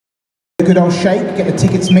A good old shake, get the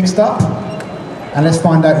tickets mixed up, and let's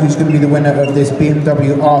find out who's going to be the winner of this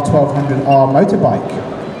BMW R1200R motorbike.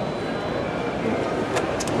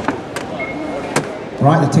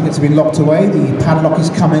 Right, the tickets have been locked away, the padlock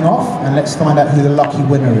is coming off, and let's find out who the lucky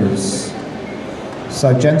winner is.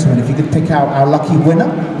 So gentlemen, if you could pick out our lucky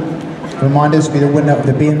winner, remind us to be the winner of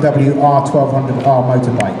the BMW R1200R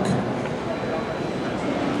motorbike.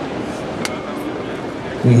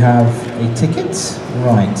 We have a ticket,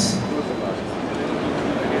 right.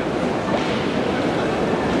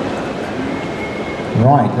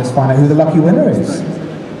 Right, let's find out who the lucky winner is.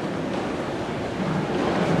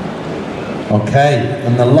 Okay,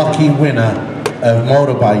 and the lucky winner of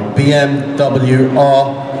motorbike BMW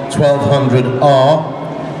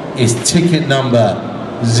R1200R is ticket number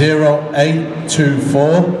 0824,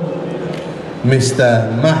 Mr.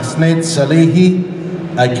 Mahshid Salehi,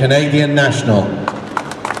 a Canadian national.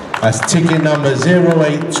 That's ticket number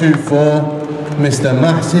 0824, Mr.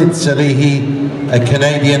 Mahshid Salehi, a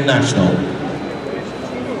Canadian national.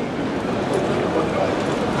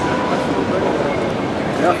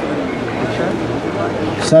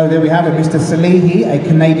 So there we have it, Mr. Salehi, a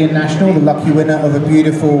Canadian national, the lucky winner of a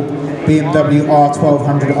beautiful BMW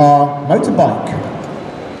R1200R motorbike.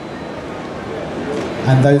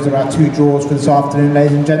 And those are our two draws for this afternoon,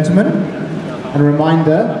 ladies and gentlemen. And a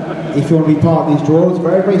reminder, if you want to be part of these draws,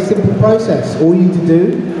 very, very simple process. All you need to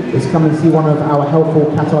do is come and see one of our helpful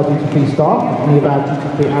Qatar duty-free staff at any of our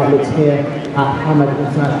duty-free outlets here at Hamad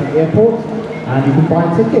International Airport, and you can buy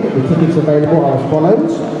a ticket. The tickets available are as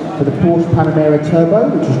follows: for the Porsche Panamera Turbo,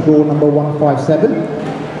 which is draw number 157,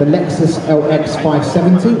 the Lexus LX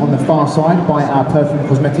 570 on the far side by our perfume and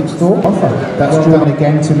cosmetics store. That's drawn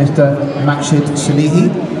again to Mr. Mahshid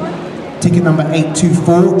Salehi. Ticket number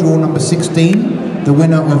 824, draw number 16, the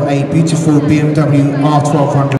winner of a beautiful BMW R1200.